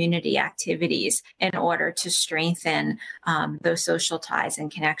related community activities in order to strengthen those social ties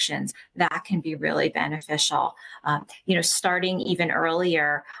and connections, that can be really beneficial. Starting even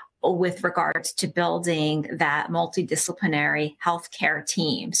earlier with regards to building that multidisciplinary healthcare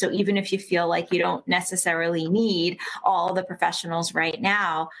team. So even if you feel like you don't necessarily need all the professionals right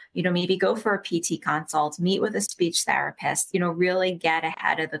now, maybe go for a PT consult, meet with a speech therapist, really get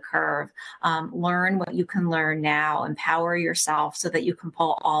ahead of the curve, learn what you can learn now, empower yourself so that you can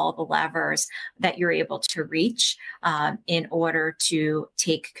pull all the levers that you're able to reach in order to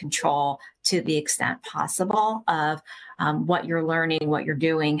take control to the extent possible of what you're learning, what you're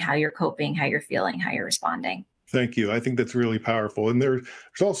doing, how you're coping, how you're feeling, how you're responding. Thank you. I think that's really powerful. And there's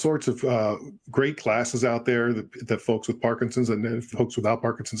all sorts of great classes out there that folks with Parkinson's and folks without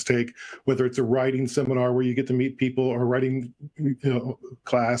Parkinson's take, whether it's a writing seminar where you get to meet people, or a writing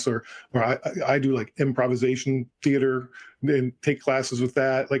class, or I do like improvisation theater and take classes with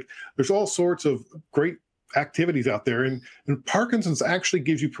that. Like, there's all sorts of great activities out there. And Parkinson's actually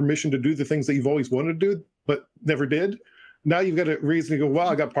gives you permission to do the things that you've always wanted to do, but never did. Now you've got a reason to go, well,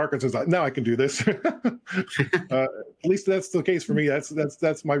 I got Parkinson's. Now I can do this. At least that's the case for me.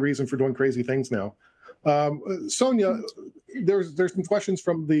 That's my reason for doing crazy things now. Sonia, there's some questions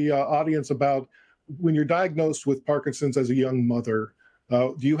from the audience about when you're diagnosed with Parkinson's as a young mother.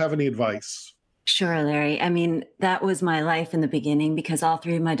 Do you have any advice? Sure, Larry. I mean, that was my life in the beginning because all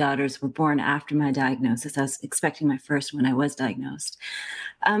three of my daughters were born after my diagnosis. I was expecting my first when I was diagnosed.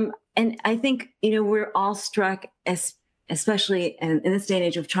 And I think, we're all struck, especially in this day and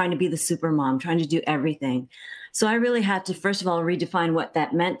age, of trying to be the super mom, trying to do everything. So I really had to, first of all, redefine what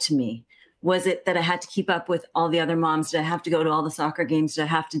that meant to me. Was it that I had to keep up with all the other moms? Did I have to go to all the soccer games? Did I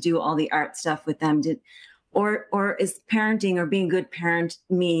have to do all the art stuff with them? Or is parenting or being a good parent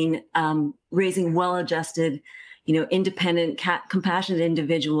mean raising well-adjusted, independent, compassionate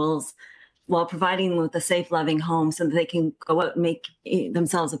individuals while providing them with a safe, loving home so that they can go out and make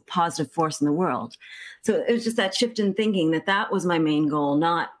themselves a positive force in the world? So it was just that shift in thinking that was my main goal,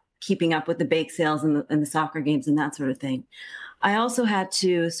 not keeping up with the bake sales and the soccer games and that sort of thing. I also had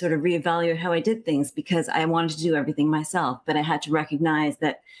to sort of reevaluate how I did things because I wanted to do everything myself, but I had to recognize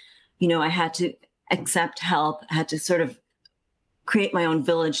that, I had to accept help, had to sort of create my own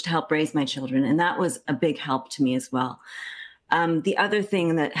village to help raise my children. And that was a big help to me as well. The other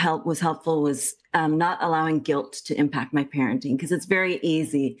thing that was helpful was not allowing guilt to impact my parenting, because it's very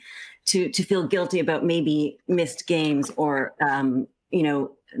easy to feel guilty about maybe missed games or,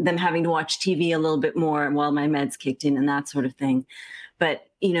 them having to watch TV a little bit more while my meds kicked in and that sort of thing. But,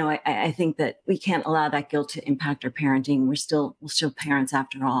 I think that we can't allow that guilt to impact our parenting. We're still parents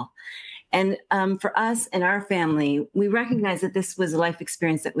after all. And for us and our family, we recognize that this was a life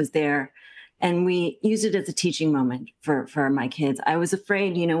experience that was there, and we used it as a teaching moment for my kids. I was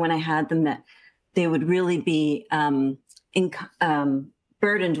afraid, when I had them, that they would really be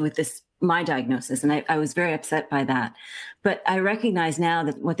burdened with my diagnosis. And I was very upset by that. But I recognize now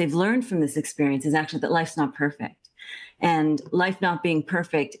that what they've learned from this experience is actually that life's not perfect. And life not being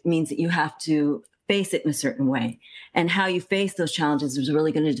perfect means that you have to face it in a certain way. And how you face those challenges is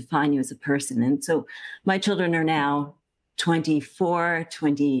really going to define you as a person. And so my children are now 24,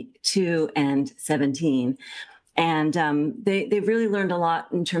 22, and 17. And they've really learned a lot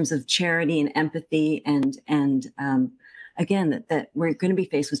in terms of charity and empathy and again, that we're going to be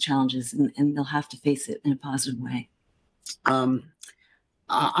faced with challenges and they'll have to face it in a positive way.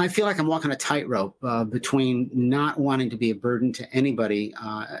 I feel like I'm walking a tightrope between not wanting to be a burden to anybody,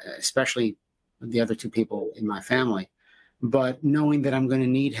 especially the other two people in my family, but knowing that I'm going to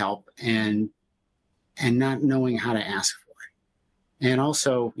need help and not knowing how to ask for it. And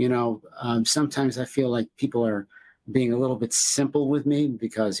also, sometimes I feel like people are being a little bit simple with me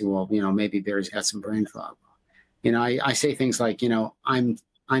because, maybe Barry's got some brain fog. I say things like,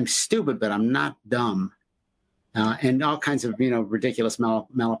 I'm stupid, but I'm not dumb, and all kinds of, ridiculous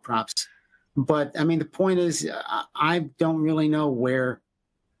malaprops. But I mean, the point is, I don't really know where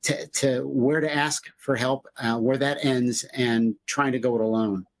to ask for help, where that ends, and trying to go it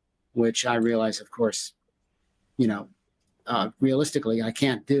alone, which I realize, of course, realistically, I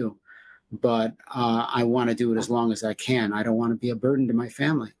can't do. But I want to do it as long as I can. I don't want to be a burden to my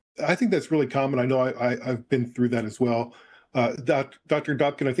family. I think that's really common. I know I've been through that as well. Dr.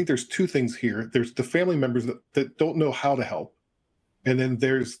 Dobkin, I think there's two things here. There's the family members that don't know how to help. And then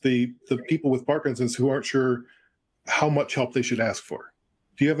there's the people with Parkinson's who aren't sure how much help they should ask for.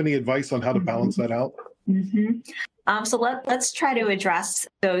 Do you have any advice on how to balance that out? Mm-hmm. So let's try to address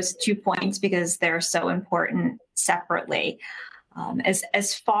those 2 points because they're so important separately.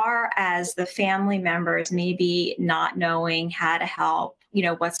 As far as the family members maybe not knowing how to help,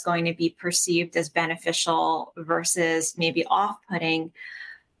 what's going to be perceived as beneficial versus maybe off-putting,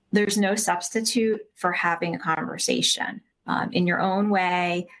 there's no substitute for having a conversation. in your own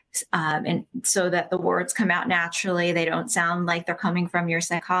way, and so that the words come out naturally. They don't sound like they're coming from your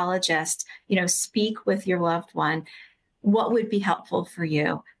psychologist. Speak with your loved one. What would be helpful for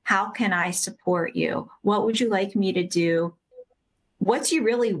you? How can I support you? What would you like me to do? What do you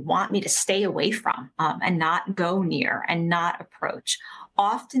really want me to stay away from and not go near and not approach?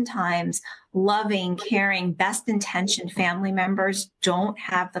 Oftentimes, loving, caring, best intentioned family members don't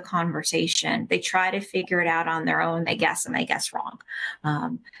have the conversation. They try to figure it out on their own. They guess and they guess wrong.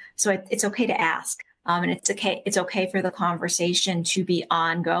 So it's okay to ask. And it's okay for the conversation to be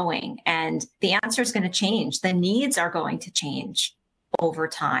ongoing. And the answer is going to change. The needs are going to change over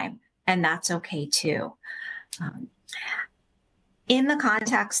time. And that's okay too. In the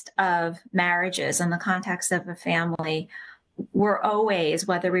context of marriages, in the context of a family, we're always,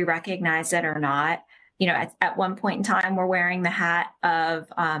 whether we recognize it or not, at one point in time, we're wearing the hat of,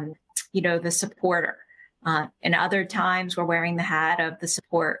 the supporter. And other times we're wearing the hat of the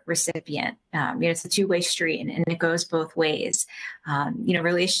support recipient. It's a two-way street and it goes both ways.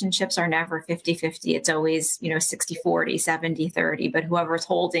 Relationships are never 50-50. It's always, 60-40, 70-30, but whoever's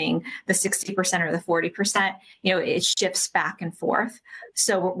holding the 60% or the 40%, it shifts back and forth.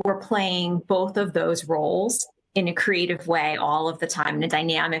 So we're playing both of those roles in a creative way all of the time, in a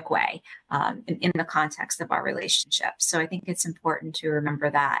dynamic way, in the context of our relationship. So I think it's important to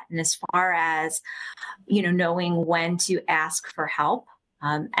remember that. And as far as, knowing when to ask for help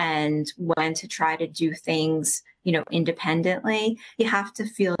and when to try to do things, independently, you have to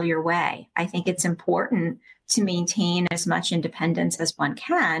feel your way. I think it's important to maintain as much independence as one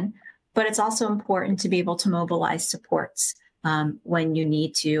can, but it's also important to be able to mobilize supports when you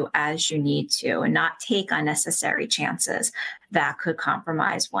need to, as you need to, and not take unnecessary chances that could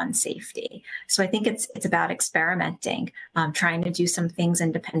compromise one's safety. So I think it's about experimenting, trying to do some things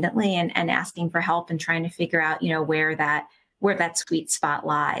independently and asking for help and trying to figure out, where that sweet spot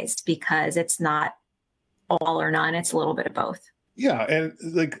lies, because it's not all or none. It's a little bit of both. Yeah. And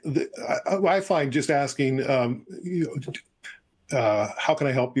I find just asking, how can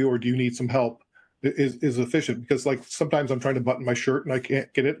I help you? Or do you need some help? Is efficient, because sometimes I'm trying to button my shirt and I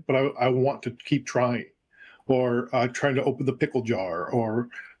can't get it, but I want to keep trying, or trying to open the pickle jar or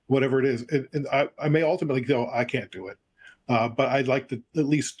whatever it is. And I may ultimately go, I can't do it. But I'd like to at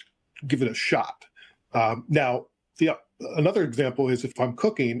least give it a shot. Now, another example is if I'm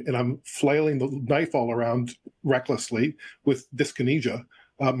cooking and I'm flailing the knife all around recklessly with dyskinesia,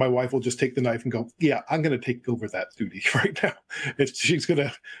 my wife will just take the knife and go, yeah, I'm going to take over that duty right now. It's not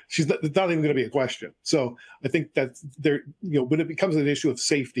even going to be a question. So I think that there, when it becomes an issue of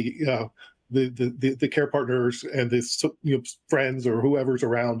safety, the care partners and the friends or whoever's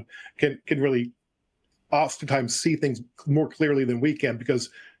around can really oftentimes see things more clearly than we can,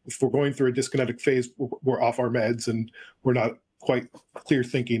 because if we're going through a dyskinetic phase, we're off our meds and we're not quite clear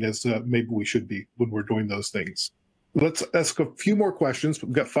thinking as maybe we should be when we're doing those things. Let's ask a few more questions.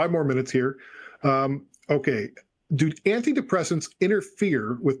 We've got 5 more minutes here. Okay. Do antidepressants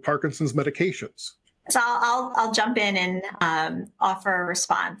interfere with Parkinson's medications? So I'll jump in and offer a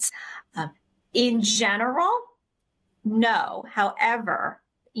response. In general, no. However,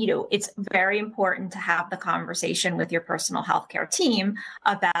 it's very important to have the conversation with your personal healthcare team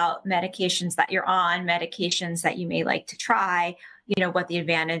about medications that you're on, medications that you may like to try, what the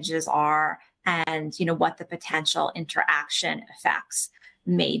advantages are, and what the potential interaction effects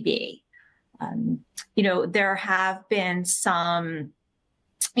may be. There have been some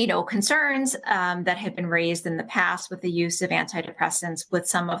concerns that have been raised in the past with the use of antidepressants with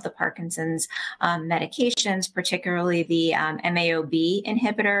some of the Parkinson's medications, particularly the MAOB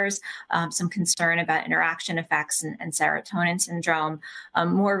inhibitors, some concern about interaction effects and serotonin syndrome.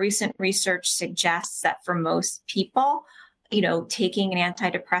 More recent research suggests that for most people, taking an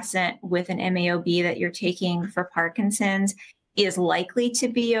antidepressant with an MAOB that you're taking for Parkinson's is likely to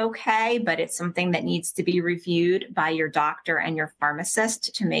be okay, but it's something that needs to be reviewed by your doctor and your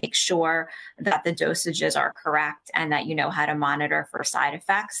pharmacist to make sure that the dosages are correct and that you know how to monitor for side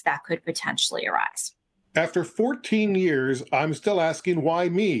effects that could potentially arise. After 14 years, I'm still asking, why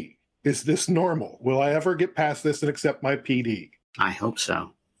me? Is this normal? Will I ever get past this and accept my PD? I hope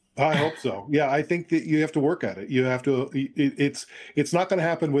so. I hope so. Yeah, I think that you have to work at it. You have to. It's not going to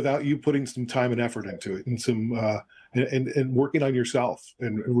happen without you putting some time and effort into it, and some and working on yourself,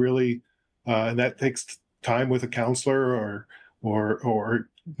 and really, and that takes time with a counselor or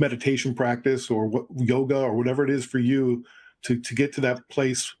meditation practice or yoga or whatever it is for you to get to that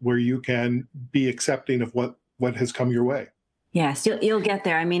place where you can be accepting of what has come your way. Yes, you'll get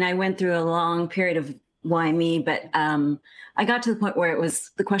there. I mean, I went through a long period of why me, but I got to the point where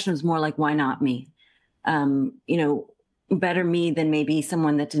the question was more like, why not me? better me than maybe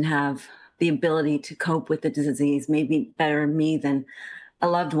someone that didn't have the ability to cope with the disease, maybe better me than a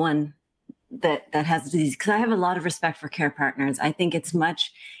loved one that has the disease. Because I have a lot of respect for care partners. I think it's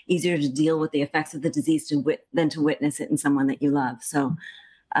much easier to deal with the effects of the disease than to witness it in someone that you love. So,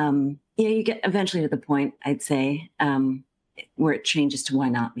 you get eventually to the point, I'd say, where it changes to why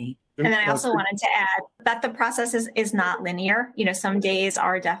not me. And then I also wanted to add that the process is not linear. Some days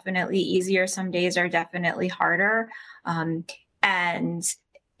are definitely easier. Some days are definitely harder. And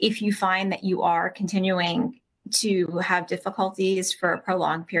if you find that you are continuing to have difficulties for a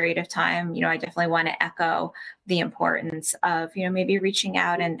prolonged period of time, I definitely want to echo the importance of, maybe reaching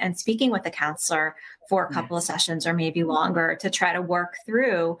out and speaking with a counselor for a couple of sessions or maybe longer to try to work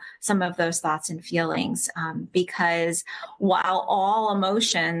through some of those thoughts and feelings. Because while all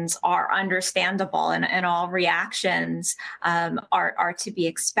emotions are understandable and all reactions are to be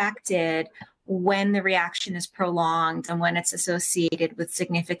expected, when the reaction is prolonged and when it's associated with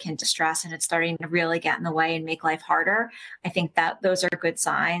significant distress and it's starting to really get in the way and make life harder, I think that those are good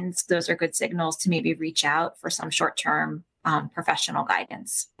signs. Those are good signals to maybe reach out for some short-term professional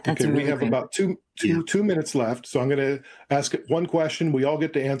guidance. Okay, we have about two minutes left. So I'm going to ask one question. We all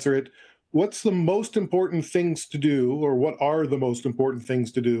get to answer it. What's the most important things to do, or what are the most important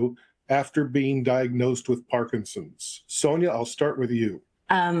things to do after being diagnosed with Parkinson's? Sonia, I'll start with you.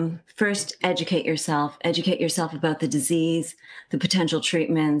 First, educate yourself about the disease, the potential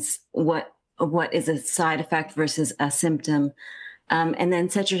treatments, what is a side effect versus a symptom. And then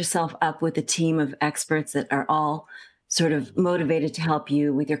set yourself up with a team of experts that are all sort of motivated to help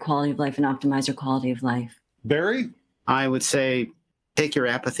you with your quality of life and optimize your quality of life. Barry? I would say take your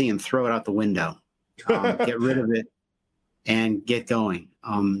apathy and throw it out the window. Get rid of it and get going.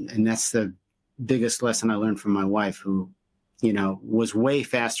 And that's the biggest lesson I learned from my wife, who was way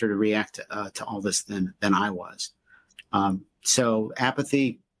faster to react to all this than I was. So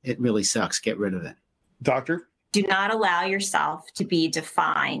apathy, it really sucks. Get rid of it. Doctor? Do not allow yourself to be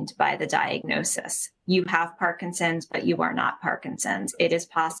defined by the diagnosis. You have Parkinson's, but you are not Parkinson's. It is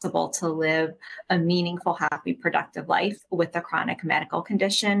possible to live a meaningful, happy, productive life with a chronic medical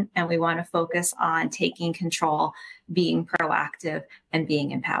condition. And we want to focus on taking control, being proactive, and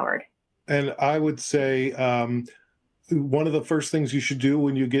being empowered. And I would say, one of the first things you should do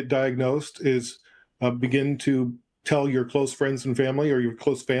when you get diagnosed is begin to tell your close friends and family, or your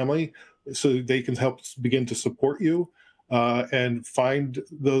close family, so they can help begin to support you and find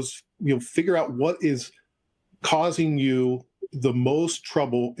those, figure out what is causing you the most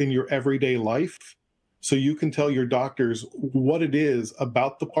trouble in your everyday life, so you can tell your doctors what it is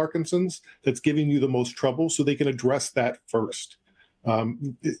about the Parkinson's that's giving you the most trouble, so they can address that first.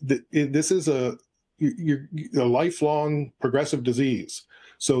 This is a lifelong progressive disease.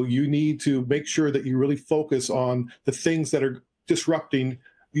 So you need to make sure that you really focus on the things that are disrupting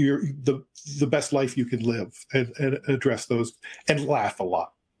the best life you can live, and address those, and laugh a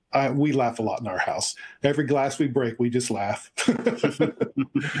lot. We laugh a lot in our house. Every glass we break, we just laugh.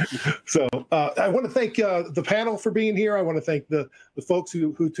 So I want to thank the panel for being here. I want to thank the folks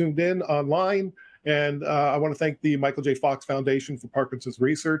who tuned in online. And I want to thank the Michael J. Fox Foundation for Parkinson's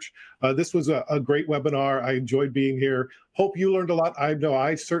Research. This was a great webinar. I enjoyed being here. Hope you learned a lot. I know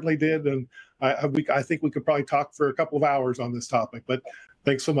I certainly did. And I think we could probably talk for a couple of hours on this topic, but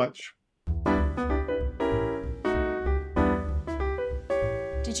thanks so much.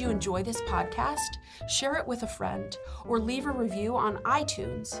 Did you enjoy this podcast? Share it with a friend or leave a review on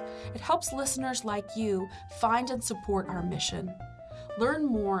iTunes. It helps listeners like you find and support our mission. Learn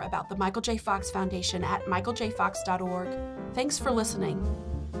more about the Michael J. Fox Foundation at michaeljfox.org. Thanks for listening.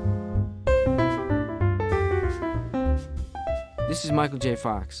 This is Michael J.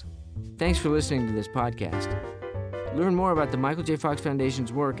 Fox. Thanks for listening to this podcast. Learn more about the Michael J. Fox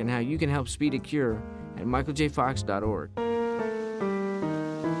Foundation's work and how you can help speed a cure at michaeljfox.org.